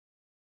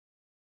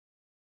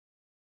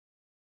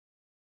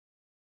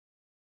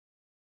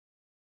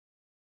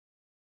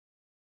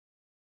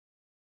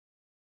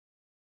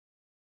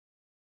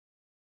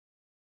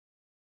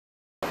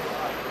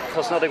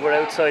for Snodaigh, we're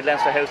outside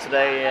Leinster House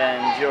today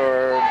and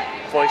you're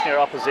voicing your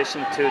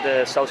opposition to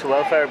the social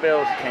welfare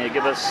bill. Can you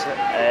give us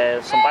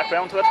some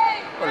background to it?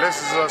 Well, this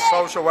is a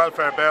social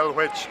welfare bill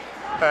which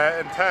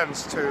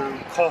intends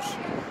to cut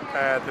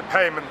the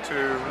payment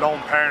to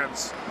lone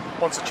parents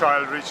once a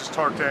child reaches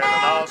 13,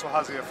 and also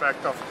has the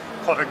effect of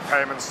cutting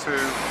payments to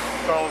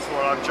those who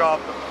are on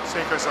job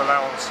seekers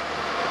allowance.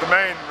 The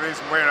main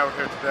reason we're out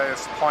here today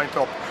is to point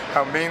up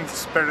how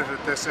mean-spirited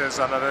this is,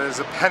 and it is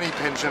a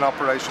penny-pinching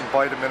operation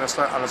by the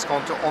Minister, and it's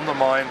going to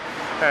undermine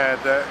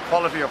the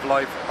quality of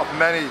life of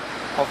many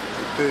of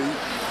the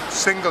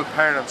single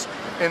parents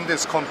in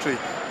this country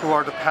who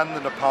are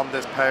dependent upon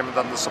this payment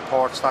and the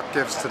supports that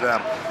gives to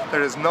them.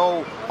 There is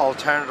no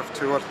alternative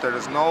to it. There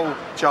is no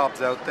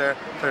jobs out there.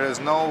 There is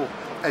no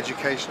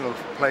educational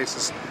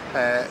places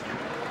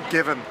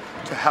given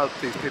to help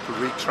these people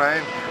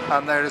retrain,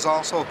 and there is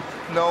also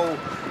no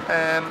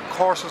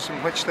courses in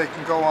which they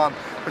can go on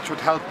which would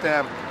help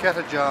them get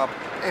a job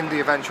in the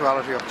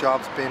eventuality of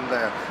jobs being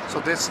there.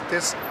 So this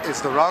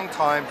is the wrong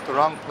time, the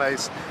wrong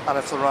place, and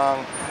it's the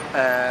wrong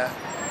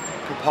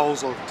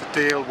proposal to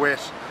deal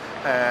with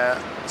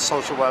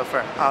social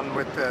welfare and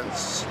with the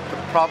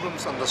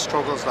problems and the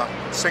struggles that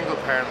single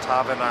parents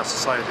have in our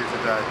society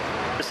today.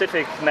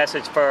 Specific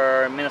message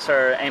for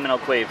Minister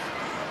Aengus.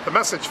 The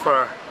message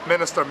for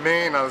Minister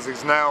Féin, as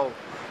he's now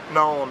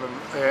known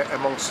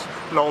amongst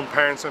lone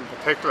parents in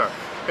particular,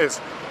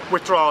 is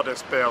withdraw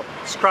this bill,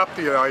 scrap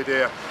the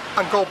idea,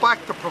 and go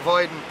back to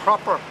providing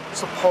proper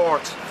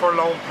support for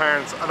lone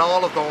parents and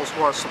all of those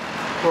who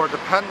are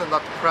dependent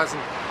at the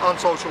present on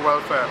social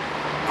welfare.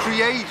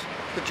 Create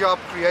the job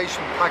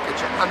creation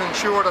package and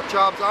ensure that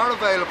jobs are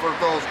available for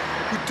those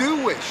who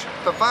do wish.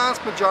 The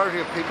vast majority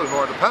of people who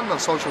are dependent on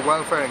social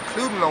welfare,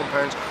 including lone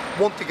parents,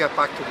 want to get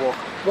back to work,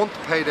 want to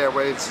pay their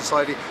way in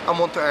society and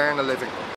want to earn a living.